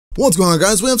What's going on,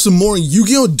 guys? We have some more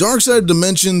Yu-Gi-Oh! Darkside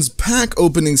Dimensions pack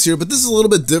openings here, but this is a little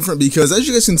bit different because, as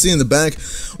you guys can see in the back,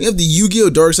 we have the Yu-Gi-Oh!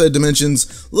 Darkside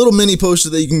Dimensions little mini poster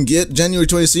that you can get January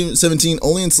 2017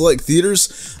 only in select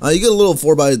theaters. You get a little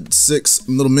 4x6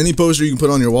 little mini poster you can put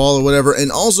on your wall or whatever,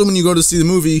 and also when you go to see the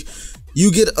movie, you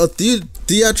get a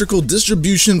theatrical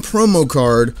distribution promo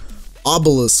card,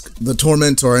 Obelisk the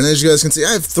Tormentor. And as you guys can see,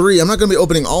 I have 3. I'm not going to be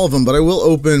opening all of them, but I will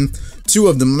open 2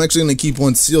 of them. I'm actually going to keep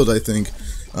one sealed, I think.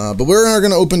 But we're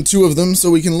going to open 2 of them so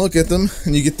we can look at them,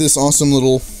 and you get this awesome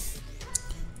little,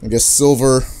 I guess,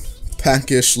 silver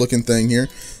packish looking thing here.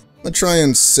 I'm going to try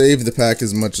and save the pack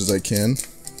as much as I can.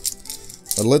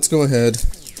 But let's go ahead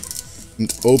and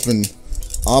open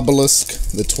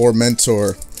Obelisk the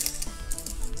Tormentor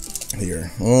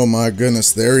here. Oh my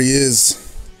goodness, there he is.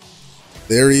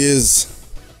 There he is.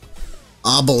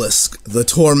 Obelisk the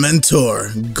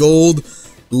Tormentor, gold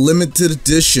limited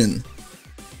edition.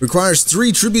 Requires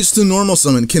 3 tributes to normal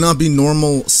summon, cannot be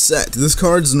normal set. This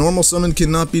card's normal summon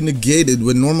cannot be negated.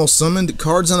 When normal summoned,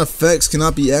 cards and effects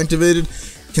cannot be activated,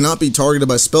 cannot be targeted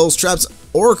by spells, traps,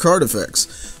 or card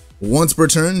effects. Once per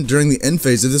turn, during the end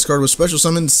phase, if this card was special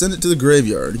summoned, send it to the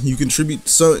graveyard. You contribute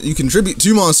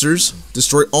 2 monsters,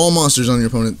 destroy all monsters on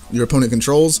your opponent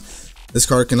controls. This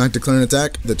card cannot declare an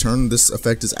attack. The turn this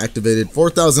effect is activated.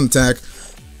 4,000 attack,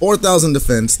 4,000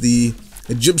 defense. The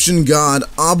Egyptian god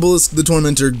Obelisk the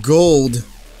Tormentor, gold,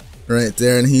 right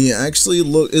there. And he actually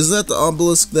is that the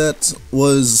obelisk that's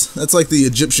like the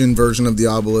Egyptian version of the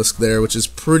obelisk there, which is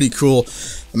pretty cool.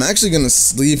 I'm actually gonna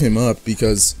sleeve him up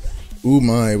because, ooh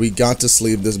my, we got to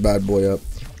sleeve this bad boy up.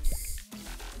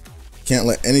 Can't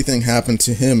let anything happen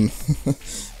to him.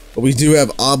 But we do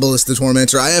have Obelisk the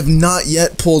Tormentor. I have not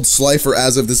yet pulled Slifer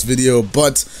as of this video,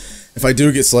 but if I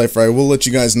do get Slifer, I will let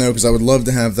you guys know because I would love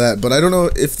to have that. But I don't know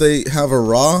if they have a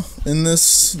Ra in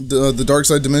this, the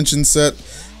Darkside Dimension set.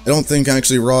 I don't think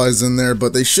actually Ra is in there,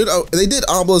 but they should. They did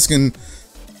Obelisk and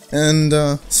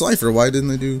Slifer. Why didn't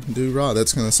they do Ra?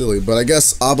 That's kind of silly. But I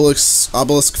guess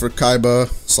Obelisk for Kaiba,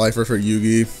 Slifer for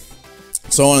Yugi,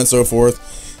 so on and so forth.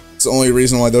 It's the only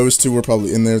reason why those 2 were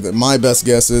probably in there. That my best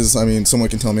guess is, I mean, someone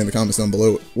can tell me in the comments down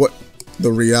below what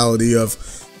the reality of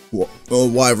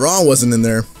why Ra wasn't in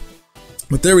there.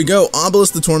 But there we go,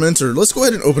 Obelisk the Tormentor. Let's go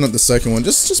ahead and open up the second one,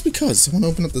 just because I want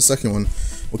to open up the second one.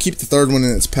 We'll keep the third one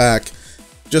in its pack,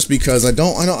 just because I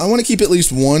want to keep at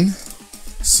least 1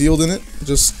 sealed in it,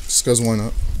 just because why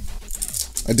not?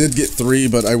 I did get 3,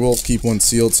 but I will keep 1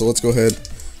 sealed. So let's go ahead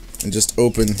and just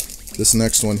open this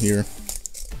next one here.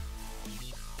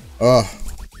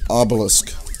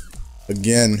 Obelisk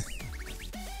again,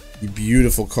 a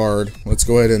beautiful card. Let's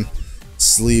go ahead and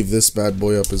sleeve this bad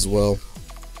boy up as well.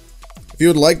 If you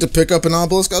would like to pick up an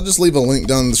Obelisk, I'll just leave a link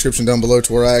down in the description down below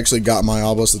to where I actually got my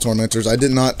Obelisk the Tormentors. I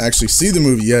did not actually see the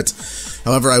movie yet.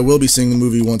 However, I will be seeing the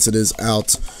movie once it is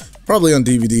out, probably on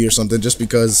DVD or something, just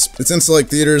because it's in select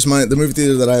theaters. The movie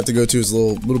theater that I have to go to is a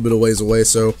little bit of ways away,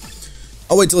 so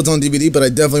I'll wait till it's on DVD, but I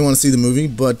definitely want to see the movie.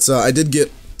 But I did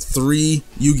get 3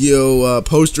 Yu-Gi-Oh!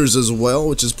 Posters as well,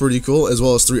 which is pretty cool, as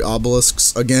well as 3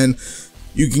 Obelisks. Again,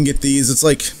 you can get these. It's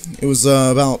like, it was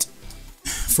about,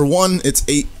 for one, it's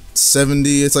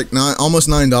 $8.70. It's like almost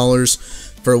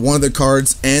 $9 for one of the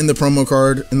cards and the promo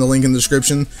card in the link in the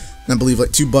description. And I believe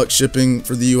like $2 shipping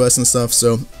for the US and stuff.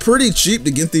 So pretty cheap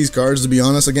to get these cards, to be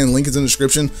honest. Again, link is in the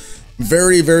description.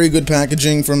 Very, very good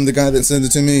packaging from the guy that sent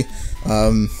it to me.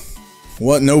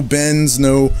 No bends,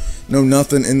 no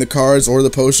nothing in the cards or the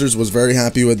posters. Was very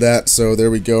happy with that, so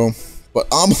there we go. But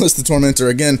Obelisk the Tormentor,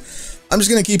 again, I'm just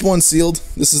going to keep 1 sealed.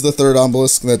 This is the 3rd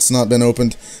Obelisk that's not been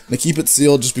opened. I'm going to keep it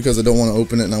sealed just because I don't want to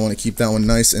open it, and I want to keep that one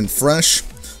nice and fresh.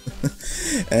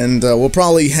 And I'll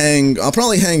probably hang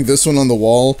this one on the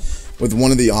wall with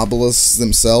one of the Obelisks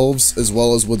themselves, as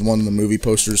well as with one of the movie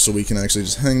posters, so we can actually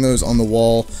just hang those on the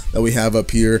wall that we have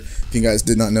up here. If you guys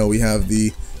did not know, we have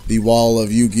the wall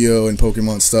of Yu-Gi-Oh! And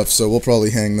Pokemon stuff, so we'll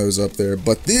probably hang those up there.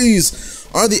 But these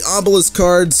are the Obelisk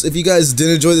cards. If you guys did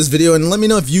enjoy this video, and let me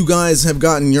know if you guys have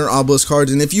gotten your Obelisk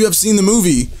cards, and if you have seen the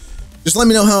movie, just let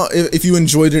me know if you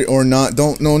enjoyed it or not.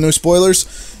 No spoilers.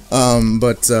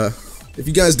 If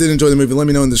you guys did enjoy the movie, let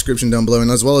me know in the description down below, and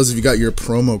as well as if you got your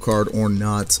promo card or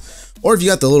not, or if you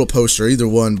got the little poster, either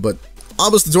one. But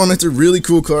Obelisk the Tormentor, really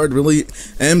cool card. Really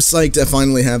am psyched to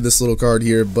finally have this little card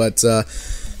here. But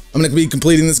I'm going to be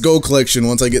completing this gold collection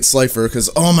once I get Slifer, because,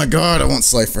 oh my god, I want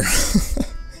Slifer.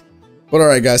 But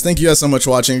alright guys, thank you guys so much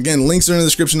for watching. Again, links are in the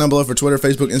description down below for Twitter,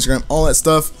 Facebook, Instagram, all that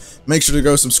stuff. Make sure to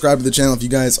go subscribe to the channel if you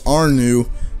guys are new.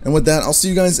 And with that, I'll see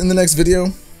you guys in the next video.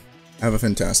 Have a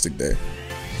fantastic day.